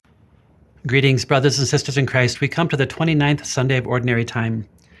Greetings, brothers and sisters in Christ. We come to the 29th Sunday of Ordinary Time.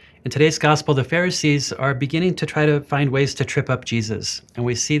 In today's Gospel, the Pharisees are beginning to try to find ways to trip up Jesus. And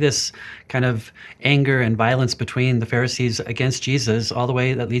we see this kind of anger and violence between the Pharisees against Jesus all the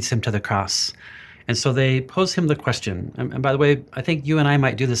way that leads him to the cross. And so they pose him the question. And by the way, I think you and I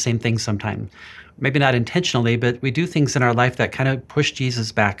might do the same thing sometime. Maybe not intentionally, but we do things in our life that kind of push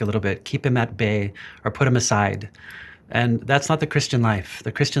Jesus back a little bit, keep him at bay, or put him aside. And that's not the Christian life.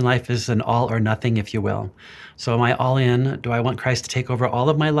 The Christian life is an all or nothing, if you will. So am I all in? Do I want Christ to take over all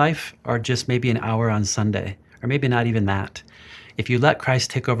of my life, or just maybe an hour on Sunday? Or maybe not even that. If you let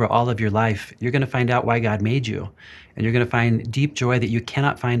Christ take over all of your life, you're going to find out why God made you. And you're going to find deep joy that you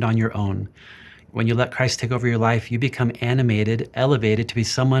cannot find on your own. When you let Christ take over your life, you become animated, elevated to be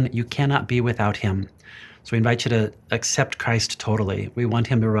someone you cannot be without him. So we invite you to accept Christ totally. We want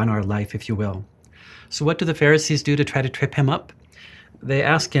him to run our life, if you will. So what do the Pharisees do to try to trip him up? They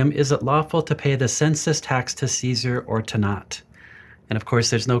ask him, is it lawful to pay the census tax to Caesar or to not? And of course,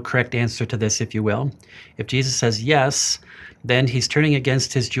 there's no correct answer to this, if you will. If Jesus says yes, then he's turning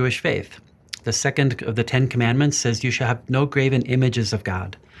against his Jewish faith. The second of the 10 Commandments says you shall have no graven images of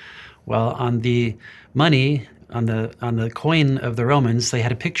God. Well, on the money, on the coin of the Romans, they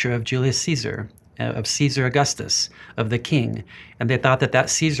had a picture of Julius Caesar, of Caesar Augustus, of the king. And they thought that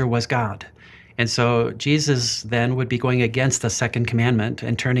Caesar was God. And so Jesus then would be going against the second commandment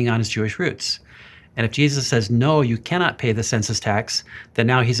and turning on his Jewish roots. And if Jesus says, no, you cannot pay the census tax, then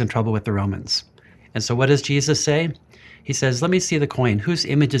now he's in trouble with the Romans. And so what does Jesus say? He says, let me see the coin. Whose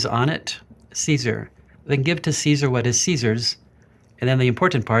image is on it? Caesar. Then give to Caesar what is Caesar's. And then the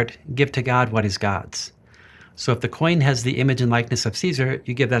important part, give to God what is God's. So if the coin has the image and likeness of Caesar,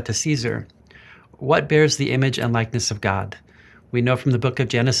 you give that to Caesar. What bears the image and likeness of God? We know from the book of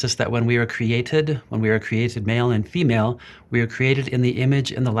Genesis that when we were created male and female, we are created in the image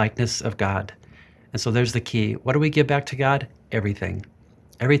and the likeness of God. And so there's the key. What do we give back to God? Everything.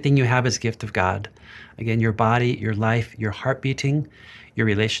 Everything you have is a gift of God. Again, your body, your life, your heart beating, your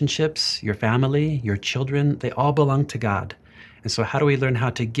relationships, your family, your children, they all belong to God. And so how do we learn how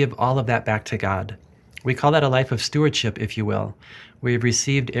to give all of that back to God? We call that a life of stewardship, if you will. We've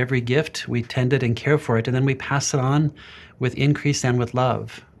received every gift, we tend it and care for it, and then we pass it on with increase and with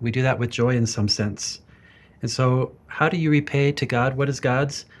love. We do that with joy in some sense. And so how do you repay to God what is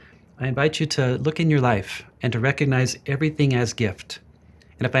God's? I invite you to look in your life and to recognize everything as gift.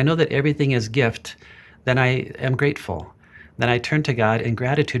 And if I know that everything is gift, then I am grateful. Then I turn to God in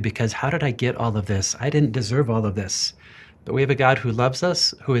gratitude because how did I get all of this? I didn't deserve all of this. But we have a God who loves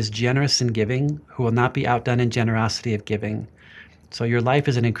us, who is generous in giving, who will not be outdone in generosity of giving. So your life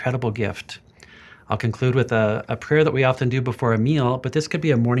is an incredible gift. I'll conclude with a prayer that we often do before a meal, but this could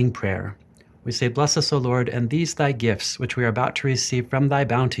be a morning prayer. We say, bless us, O Lord, and these thy gifts, which we are about to receive from thy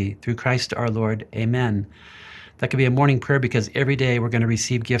bounty, through Christ our Lord. Amen. That could be a morning prayer because every day we're going to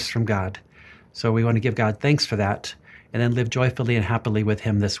receive gifts from God. So we want to give God thanks for that, and then live joyfully and happily with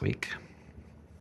him this week.